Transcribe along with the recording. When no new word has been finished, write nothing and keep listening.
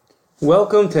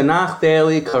Welcome to Tanakh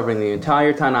Daily, covering the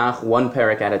entire Tanakh, one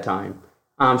parak at a time.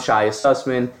 I'm Shaya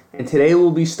Sussman, and today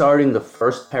we'll be starting the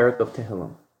first parak of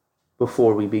Tehillim.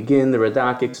 Before we begin, the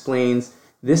Radak explains,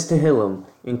 this Tehillim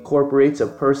incorporates a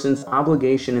person's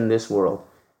obligation in this world,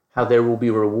 how there will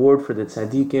be reward for the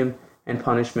tzaddikim and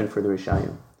punishment for the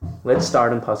rishayim. Let's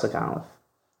start in Pasuk Aleph.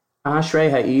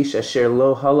 Ashrei ha'ish asher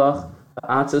lo halach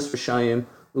ba'atzas rishayim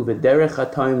u'v'derech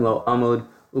hatayim lo amud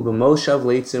u'b'moshav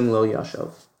leitzim lo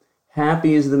yashav.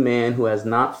 Happy is the man who has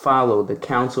not followed the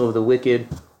counsel of the wicked,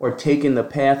 or taken the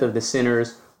path of the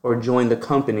sinners, or joined the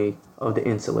company of the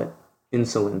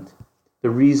insolent. The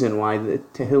reason why the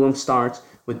Tehillim starts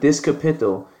with this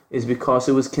kapitel is because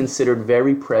it was considered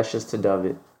very precious to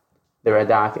David. The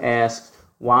Radak asks,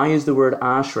 why is the word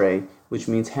Ashrei, which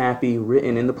means happy,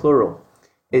 written in the plural?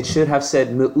 It should have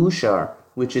said Me'ushar,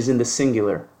 which is in the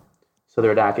singular. So the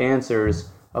Radak answers,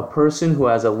 a person who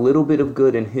has a little bit of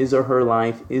good in his or her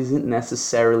life isn't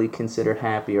necessarily considered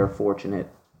happy or fortunate.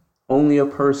 Only a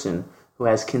person who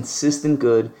has consistent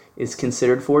good is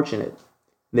considered fortunate.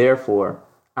 Therefore,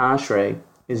 Ashrei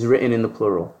is written in the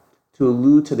plural, to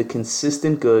allude to the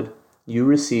consistent good you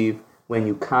receive when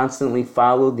you constantly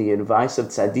follow the advice of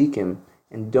tzaddikim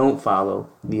and don't follow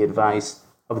the advice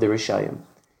of the rishayim.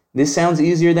 This sounds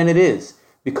easier than it is,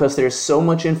 because there's so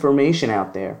much information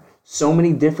out there, so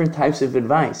many different types of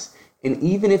advice. And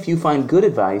even if you find good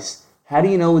advice, how do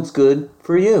you know it's good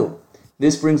for you?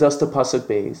 This brings us to Pasuk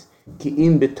Beis. Ki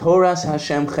im b'toras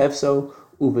Hashem chefso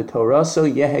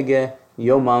u'b'toraso yehege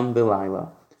yomam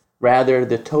v'layla. Rather,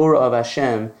 the Torah of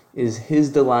Hashem is his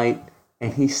delight,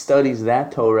 and he studies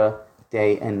that Torah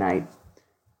day and night.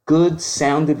 Good,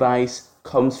 sound advice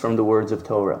comes from the words of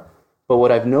Torah. But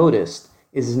what I've noticed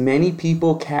is many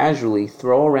people casually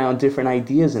throw around different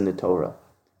ideas in the Torah,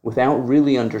 without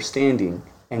really understanding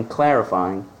and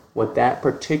clarifying what that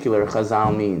particular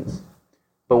chazal means.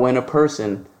 But when a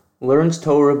person learns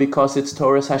Torah because it's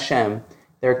Torah's Hashem,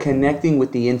 they're connecting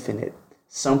with the infinite,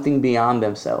 something beyond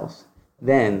themselves.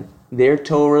 Then their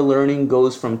Torah learning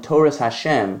goes from Torah's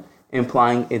Hashem,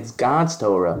 implying it's God's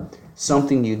Torah,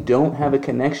 something you don't have a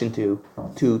connection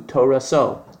to Torah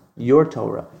so, your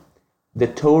Torah. The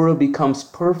Torah becomes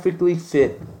perfectly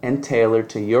fit and tailored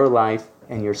to your life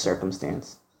and your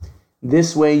circumstance.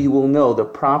 This way you will know the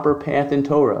proper path in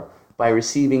Torah by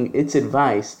receiving its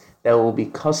advice that will be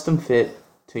custom fit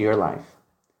to your life.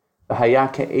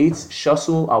 V'haya ke'etz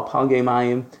shasul al palgei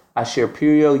mayim asher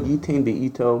pirio yitain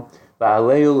be'ito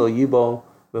v'aleu lo yibo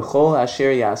v'chol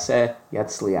asher yaseh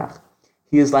yatzliach.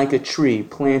 He is like a tree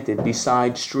planted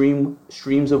beside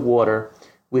streams of water,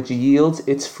 which yields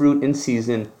its fruit in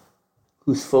season,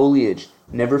 whose foliage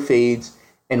never fades,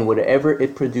 and whatever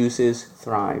it produces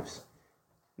thrives.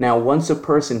 Now, once a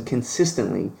person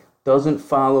consistently doesn't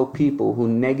follow people who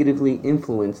negatively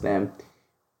influence them,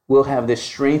 will have the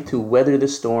strength to weather the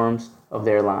storms of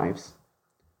their lives.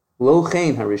 Lo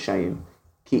chen harishayim,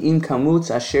 ki im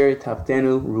kamutz asher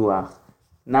taftenu ruach.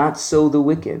 Not so the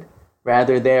wicked,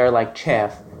 rather they are like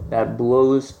chaff that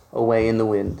blows away in the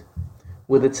wind.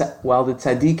 While the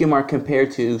tzaddikim are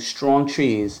compared to strong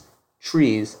trees,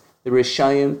 the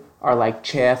rishayim are like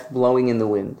chaff blowing in the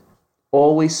wind,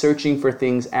 always searching for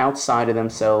things outside of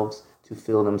themselves to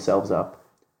fill themselves up,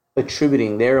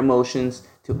 attributing their emotions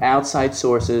to outside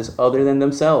sources other than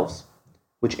themselves,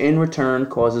 which in return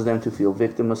causes them to feel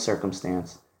victim of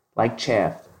circumstance, like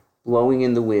chaff blowing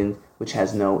in the wind which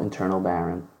has no internal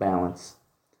balance.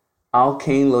 Al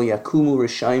kain lo yakumu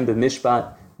rishayim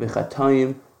b'mishpat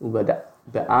v'chatayim u'be'adas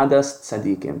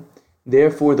tzadikim.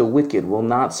 Therefore the wicked will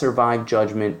not survive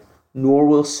judgment, nor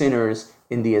will sinners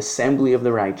in the assembly of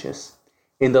the righteous.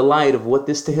 In the light of what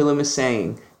this Tehillim is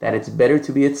saying, that it's better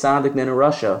to be a tzaddik than a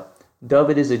rasha,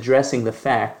 David is addressing the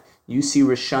fact you see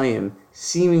Rishayim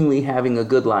seemingly having a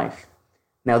good life.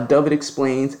 Now David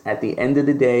explains, at the end of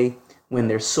the day, when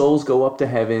their souls go up to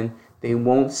heaven, they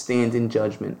won't stand in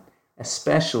judgment,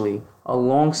 especially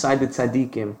alongside the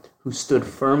tzaddikim who stood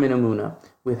firm in Emunah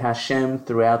with Hashem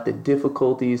throughout the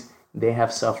difficulties they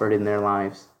have suffered in their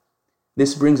lives.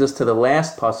 This brings us to the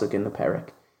last pasuk in the parak.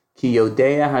 Ki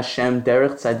yodea Hashem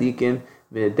derech tzaddikim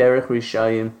v'derech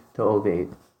rishayim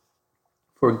to'oved.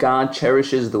 For God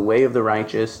cherishes the way of the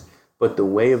righteous, but the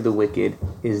way of the wicked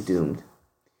is doomed.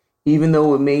 Even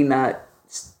though it may not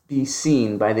be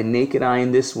seen by the naked eye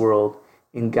in this world,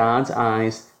 in God's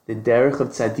eyes, the derech of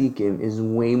tzaddikim is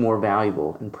way more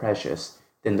valuable and precious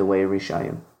than the way of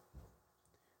rishayim.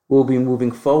 We'll be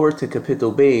moving forward to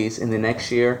Kapitel Beis in the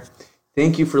next year.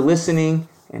 Thank you for listening,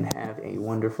 and have a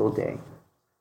wonderful day.